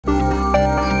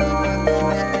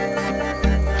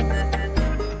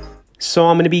So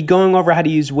I'm going to be going over how to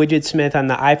use Widgetsmith on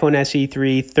the iPhone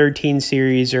SE3, 13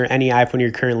 series, or any iPhone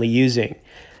you're currently using.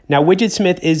 Now,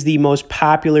 Widgetsmith is the most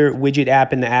popular widget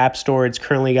app in the App Store. It's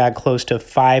currently got close to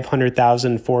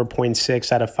 500,000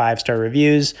 4.6 out of 5-star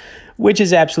reviews, which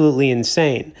is absolutely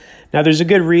insane. Now, there's a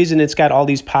good reason it's got all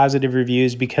these positive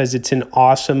reviews, because it's an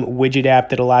awesome widget app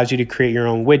that allows you to create your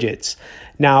own widgets.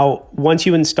 Now, once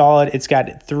you install it, it's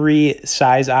got 3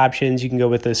 size options. You can go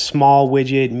with a small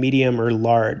widget, medium, or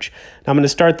large. Now, I'm going to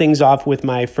start things off with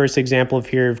my first example of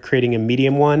here of creating a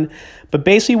medium one. But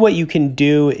basically what you can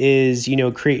do is,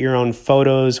 create your own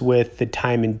photos with the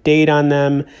time and date on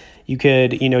them. You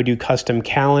could, do custom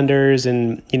calendars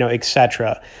and,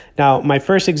 etc. Now, my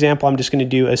first example, I'm just going to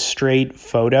do a straight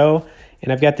photo.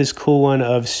 And I've got this cool one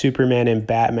of Superman and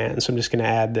Batman. So I'm just going to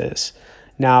add this.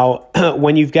 Now,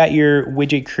 when you've got your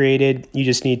widget created, you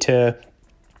just need to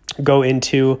go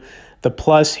into the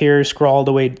plus here, scroll all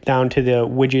the way down to the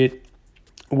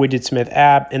Widgetsmith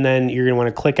app, and then you're going to want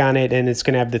to click on it, and it's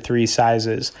going to have the 3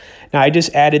 sizes. Now, I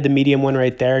just added the medium one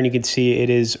right there, and you can see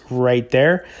it is right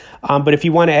there. But if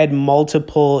you want to add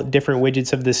multiple different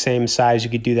widgets of the same size, you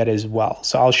could do that as well.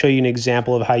 So I'll show you an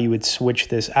example of how you would switch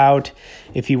this out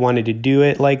if you wanted to do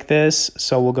it like this.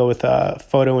 So we'll go with a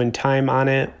photo and time on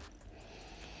it.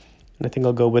 I think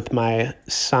I'll go with my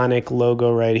Sonic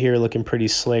logo right here, looking pretty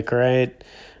slick, right?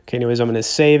 Okay, anyways, I'm going to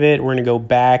save it. We're going to go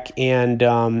back, and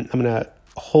I'm going to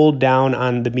hold down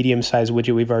on the medium-sized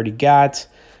widget we've already got.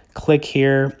 Click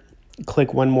here,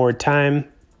 click one more time,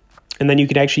 and then you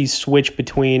can actually switch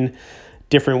between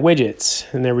different widgets.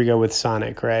 And there we go with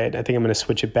Sonic, right? I think I'm going to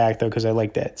switch it back, though, because I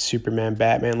like that Superman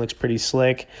Batman. Looks pretty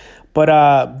slick. But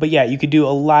yeah, you could do a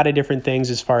lot of different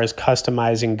things as far as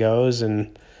customizing goes,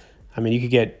 and I mean, you could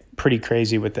get pretty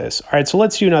crazy with this. All right, so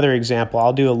let's do another example.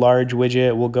 I'll do a large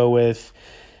widget. We'll go with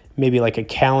maybe like a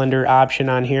calendar option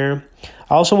on here.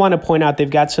 I also want to point out they've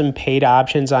got some paid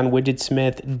options on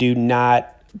Widgetsmith. Do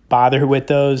not bother with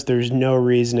those. There's no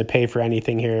reason to pay for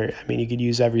anything here. I mean, you could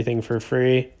use everything for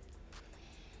free.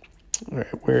 All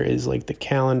right, where is like the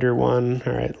calendar one?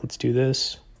 All right, let's do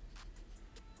this.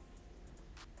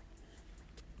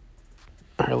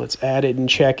 All right, let's add it and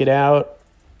check it out.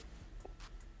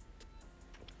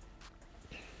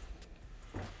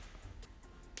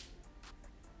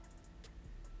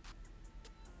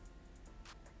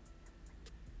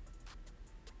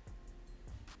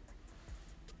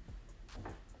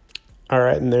 All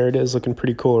right, and there it is, looking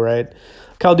pretty cool, right?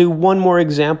 Okay, I'll do one more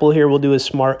example here. We'll do a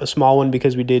small one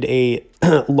because we did a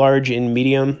large and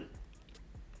medium.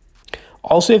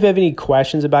 Also, if you have any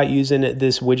questions about using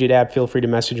this widget app, feel free to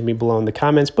message me below in the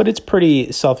comments, but it's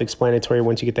pretty self-explanatory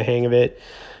once you get the hang of it.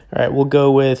 All right, we'll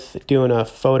go with doing a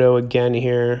photo again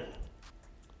here.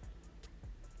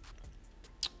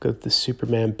 Go with the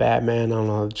Superman, Batman. I don't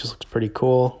know, it just looks pretty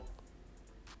cool.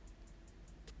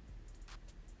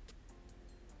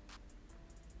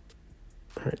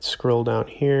 All right, scroll down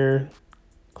here,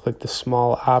 click the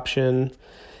small option,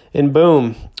 and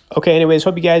boom. Okay, anyways,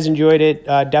 hope you guys enjoyed it.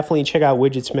 Definitely check out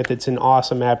Widgetsmith. It's an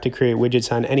awesome app to create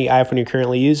widgets on any iPhone you're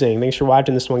currently using. Thanks for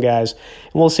watching this one, guys,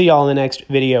 and we'll see y'all in the next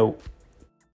video.